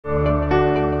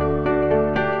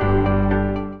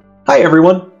Hi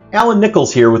everyone, Alan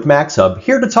Nichols here with MAXHUB,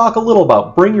 here to talk a little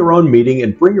about bring your own meeting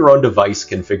and bring your own device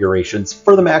configurations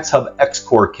for the MAXHUB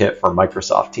XCore kit for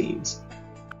Microsoft Teams.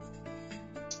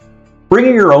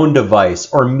 Bringing your own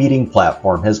device or meeting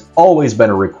platform has always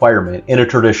been a requirement in a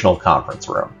traditional conference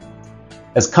room.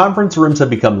 As conference rooms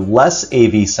have become less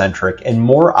AV-centric and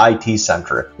more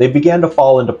IT-centric, they began to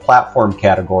fall into platform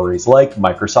categories like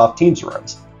Microsoft Teams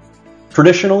rooms.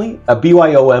 Traditionally, a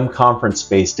BYOM conference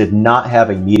space did not have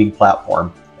a meeting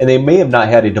platform, and they may have not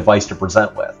had a device to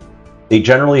present with. They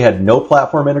generally had no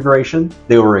platform integration,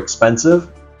 they were expensive,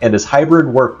 and as hybrid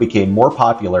work became more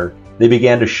popular, they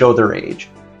began to show their age.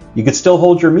 You could still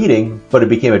hold your meeting, but it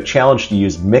became a challenge to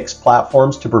use mixed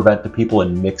platforms to prevent the people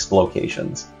in mixed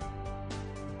locations.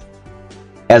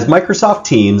 As Microsoft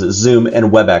Teams, Zoom, and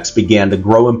WebEx began to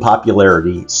grow in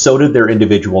popularity, so did their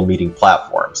individual meeting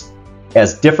platforms.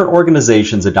 As different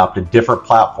organizations adopted different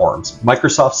platforms,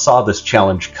 Microsoft saw this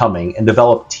challenge coming and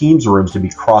developed Teams rooms to be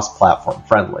cross-platform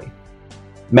friendly.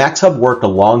 MAXHUB worked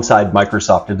alongside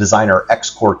Microsoft to design our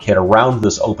XCore kit around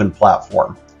this open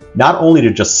platform, not only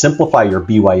to just simplify your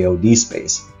BYOD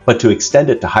space, but to extend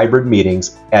it to hybrid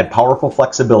meetings, add powerful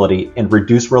flexibility, and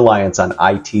reduce reliance on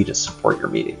IT to support your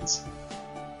meetings.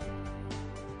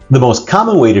 The most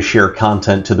common way to share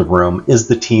content to the room is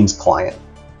the Teams client.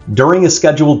 During a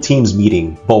scheduled Teams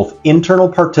meeting, both internal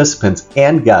participants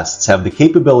and guests have the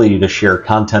capability to share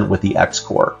content with the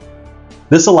XCore.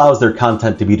 This allows their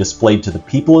content to be displayed to the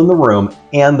people in the room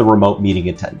and the remote meeting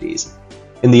attendees.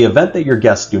 In the event that your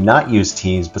guests do not use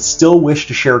Teams but still wish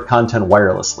to share content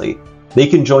wirelessly, they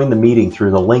can join the meeting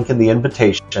through the link in the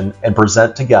invitation and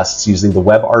present to guests using the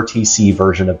WebRTC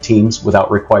version of Teams without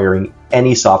requiring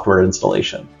any software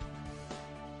installation.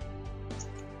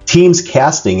 Teams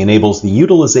casting enables the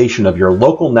utilization of your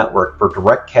local network for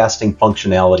direct casting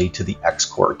functionality to the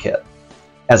XCore kit.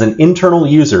 As an internal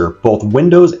user, both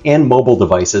Windows and mobile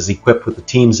devices equipped with the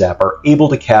Teams app are able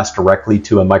to cast directly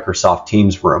to a Microsoft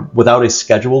Teams room without a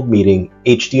scheduled meeting,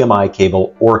 HDMI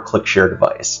cable, or ClickShare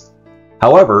device.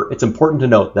 However, it's important to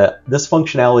note that this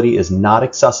functionality is not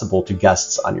accessible to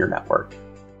guests on your network.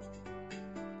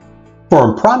 For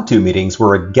impromptu meetings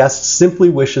where a guest simply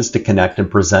wishes to connect and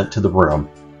present to the room,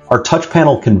 our touch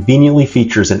panel conveniently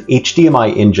features an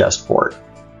HDMI ingest port.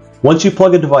 Once you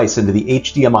plug a device into the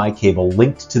HDMI cable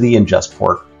linked to the ingest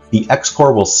port, the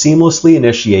XCore will seamlessly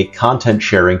initiate content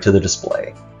sharing to the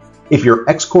display. If your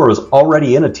XCore is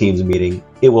already in a Teams meeting,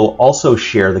 it will also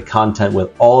share the content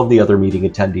with all of the other meeting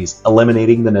attendees,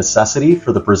 eliminating the necessity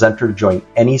for the presenter to join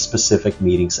any specific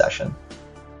meeting session.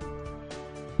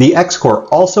 The XCore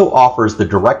also offers the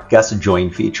Direct Guest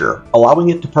Join feature, allowing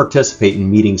it to participate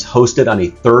in meetings hosted on a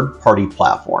third-party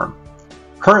platform.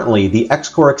 Currently, the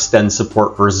XCore extends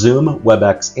support for Zoom,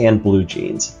 WebEx, and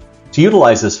BlueJeans. To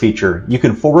utilize this feature, you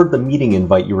can forward the meeting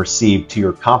invite you received to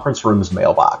your conference room's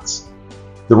mailbox.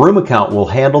 The room account will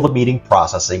handle the meeting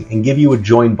processing and give you a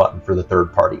join button for the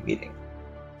third-party meeting.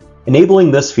 Enabling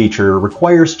this feature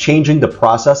requires changing the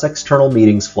Process External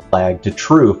Meetings flag to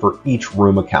True for each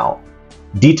room account.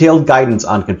 Detailed guidance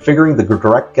on configuring the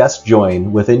Direct Guest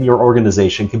Join within your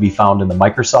organization can be found in the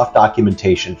Microsoft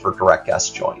documentation for Direct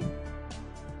Guest Join.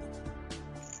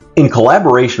 In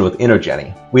collaboration with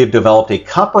Inogeni, we have developed a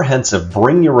comprehensive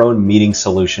bring your own meeting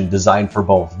solution designed for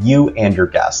both you and your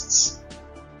guests.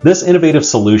 This innovative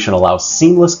solution allows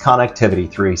seamless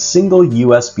connectivity through a single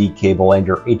USB cable and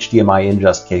your HDMI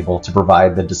ingest cable to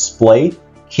provide the display,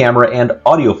 camera, and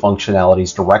audio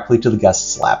functionalities directly to the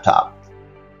guest's laptop.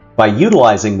 By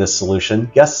utilizing this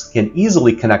solution, guests can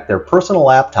easily connect their personal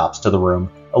laptops to the room,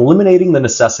 eliminating the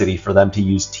necessity for them to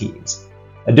use Teams.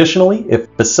 Additionally, it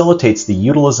facilitates the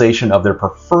utilization of their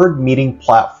preferred meeting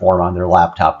platform on their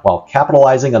laptop while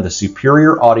capitalizing on the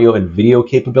superior audio and video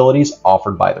capabilities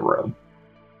offered by the room.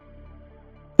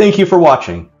 Thank you for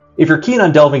watching. If you're keen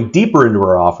on delving deeper into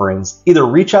our offerings, either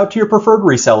reach out to your preferred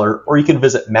reseller or you can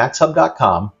visit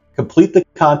maxhub.com, complete the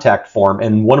contact form,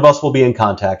 and one of us will be in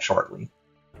contact shortly.